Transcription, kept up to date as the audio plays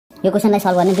यो क्वेशनलाई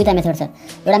सल्भ गर्ने दुईटा मेथड छ।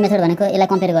 एउटा मेथड भनेको यसलाई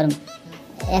कम्पेयर गरौँ,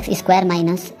 x²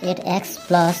 minus 8x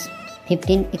plus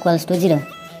 15 equals to 0।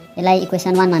 यसलाई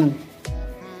इक्वेसन 1 मानौँ।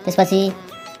 त्यसपछि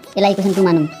यसलाई इक्वेसन 2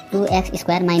 मानौँ,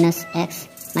 2x² minus x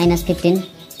minus 15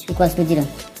 equals to 0।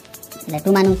 यसलाई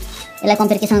 2 मानौँ। यसलाई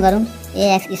कम्पेयर केसँग गरौँ,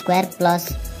 ax² plus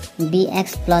bx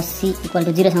plus c equal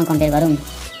to 0 सँग कम्पेयर गरौँ।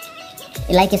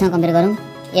 यसलाई केसँग कम्पेयर गरौँ,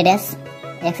 a dash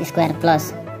x²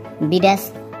 plus b dash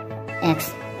x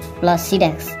plus c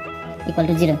dash equal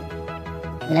to 0।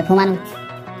 यसलाई 4 मानौँ।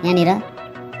 यहाँनिर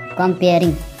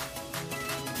कम्पेयरिङ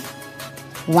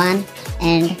 1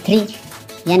 and 3,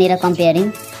 यहाँनिर कम्पेयरिङ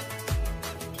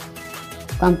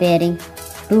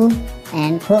 2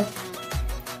 and 4।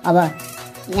 अब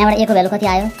यहाँबाट a को भ्यालु कति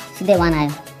आयो, सिधै 1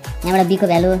 आयो। यहाँबाट b को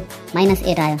भ्यालु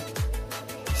 -8 आयो,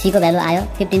 c को भ्यालु आयो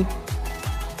 15।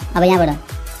 अब यहाँबाट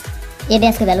a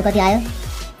डैश को भ्यालु कति आयो,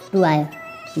 2 आयो,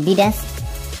 b डैश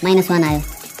 -1 आयो,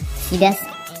 c डैश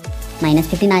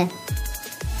 -15 आयो।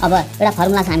 अब एउटा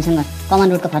फर्मुला छ हामीसँग,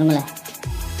 कमन रुटको फर्मुला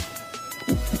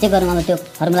चेक गरौँ। अब त्यो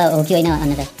फर्मुला हो कि होइन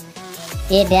भनेर,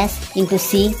 a dash into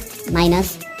c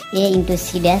minus a into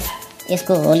c dash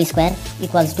यसको whole square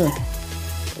equals to a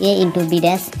into b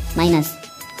dash minus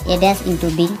a dash into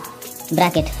b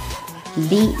bracket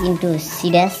b into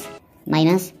c dash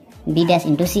minus b dash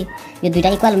into c। यो दुईटा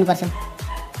equal हुनुपर्छ।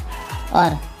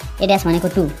 और a dash भनेको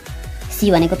 2,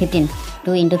 c भनेको 15,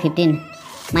 2 into 15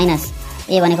 minus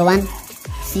a भनेको 1,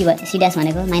 c dash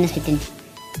भनेको -15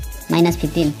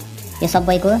 यो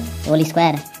सबैको whole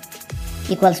square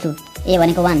equals to a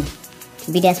भनेको 1,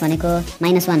 b डैश भनेको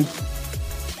 -1,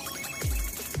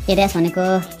 a डैश भनेको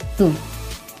 2,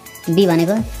 b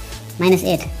भनेको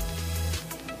 -8,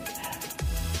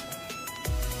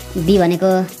 b भनेको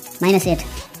 -8,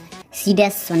 c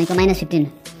डैश भनेको -15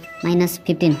 माइनस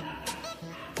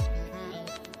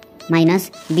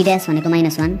b डैश भनेको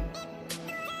 -1,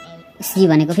 c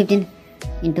भनेको 15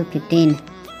 इन्टु 15।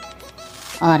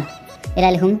 और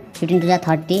यसलाई लेखौँ 15 to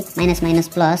 30 minus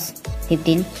plus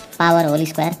 15 power whole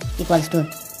square equals to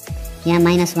यहाँ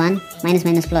 -1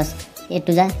 minus plus 8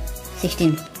 to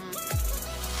 16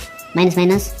 minus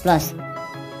plus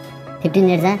 15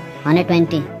 8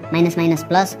 120 minus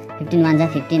plus 15 1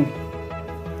 15।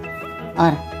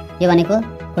 और यो भनेको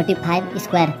 45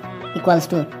 स्क्वायर इक्वल्स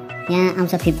टु यहाँ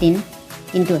आउँछ 15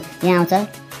 इन्टु यहाँ आउँछ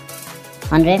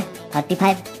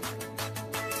 135।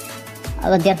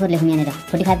 अब देयरफोर लेखौँ यहाँनिर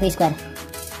 45 को square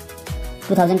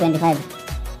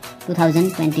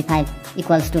 2025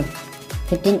 equals to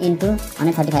 15 into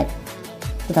 135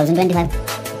 2025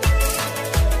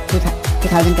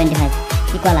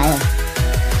 equal आयो।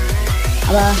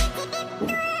 अब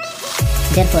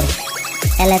therefore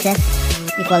LHS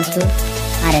equals to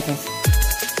RHS,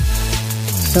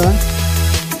 so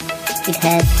it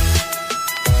has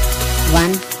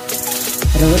one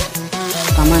root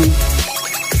common।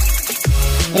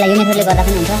 यसलाई यो मेथडले गर्दा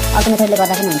पनि हुन्छ, अर्को मेथडले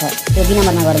गर्दा पनि हुन्छ। त्यो बी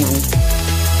नम्बरमा गरौँ हामी,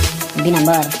 बी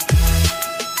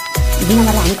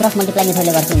नम्बरलाई हामी क्रस मल्टिप्लाई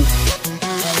मेथडले गर्छौँ।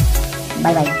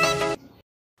 By by.